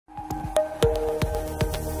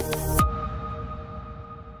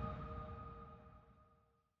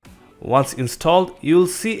Once installed, you will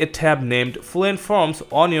see a tab named Fluent Forms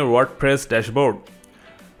on your WordPress dashboard.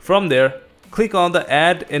 From there, click on the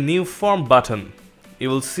Add a New Form button. You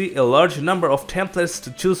will see a large number of templates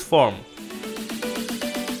to choose from.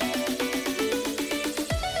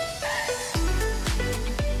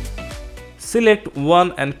 Select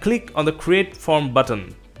one and click on the Create Form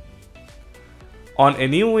button. On a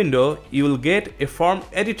new window, you will get a form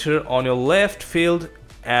editor on your left field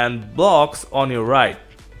and blocks on your right.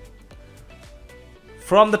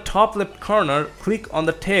 From the top left corner, click on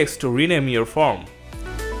the text to rename your form.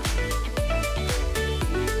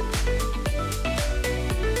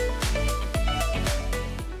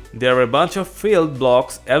 There are a bunch of field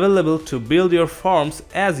blocks available to build your forms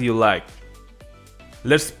as you like.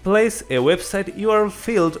 Let's place a website URL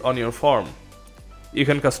field on your form. You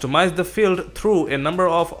can customize the field through a number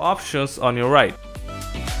of options on your right.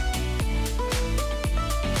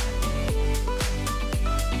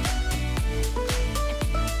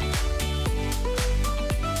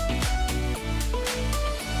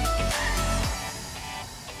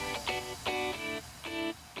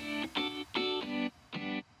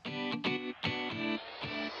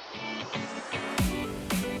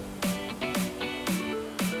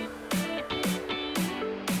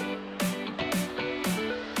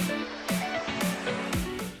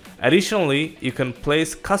 Additionally, you can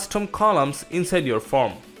place custom columns inside your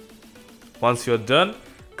form. Once you're done,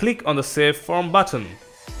 click on the Save Form button.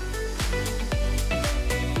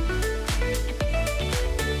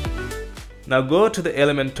 Now go to the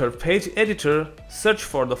Elementor page editor, search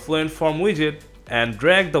for the Fluent Form widget, and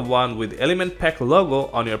drag the one with Element Pack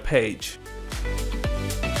logo on your page.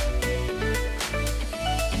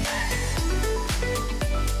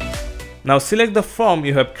 Now select the form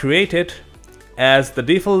you have created. As the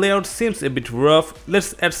default layout seems a bit rough,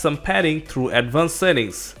 let's add some padding through advanced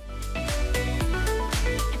settings.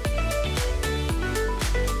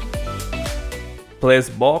 Place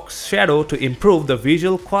box shadow to improve the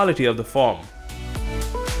visual quality of the form.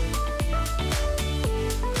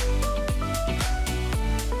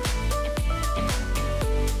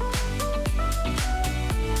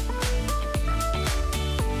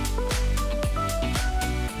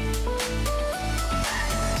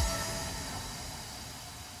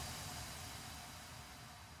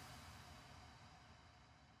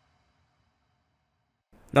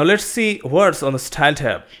 Now let's see what's on the Style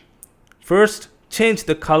tab. First, change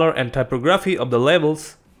the color and typography of the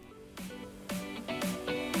labels.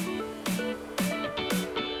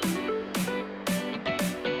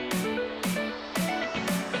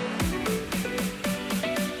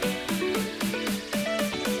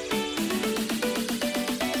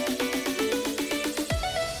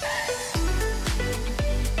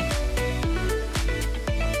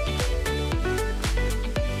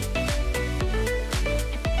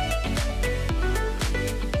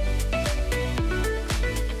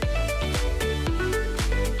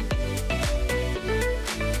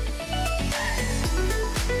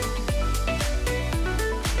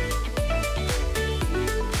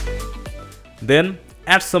 Then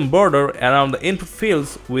add some border around the input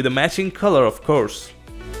fields with a matching color, of course.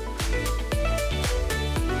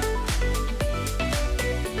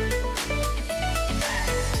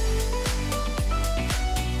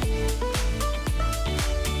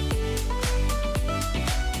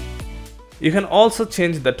 You can also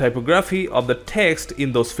change the typography of the text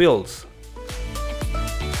in those fields.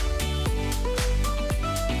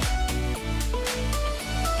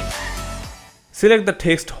 Select the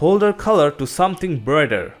text holder color to something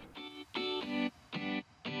brighter.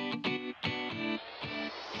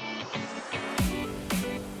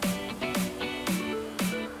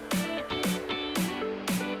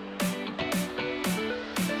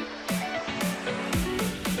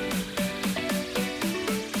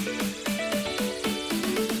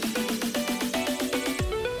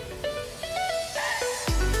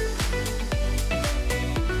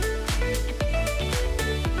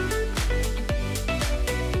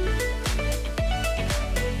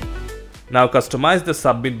 Now customize the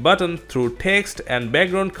submit button through text and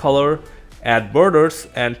background color, add borders,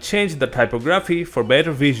 and change the typography for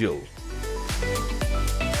better visual.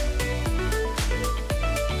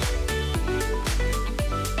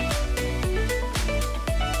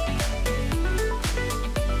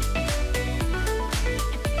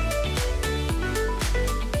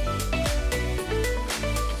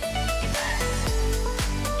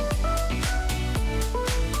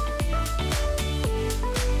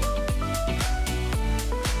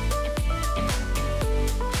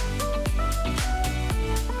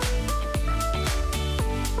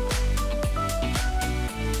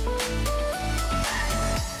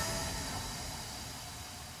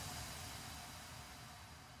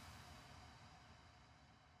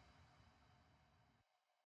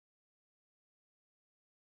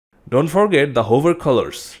 Don't forget the hover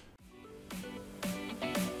colors.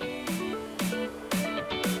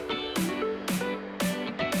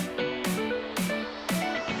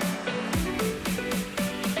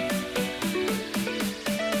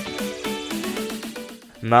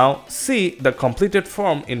 Now see the completed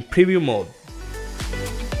form in preview mode.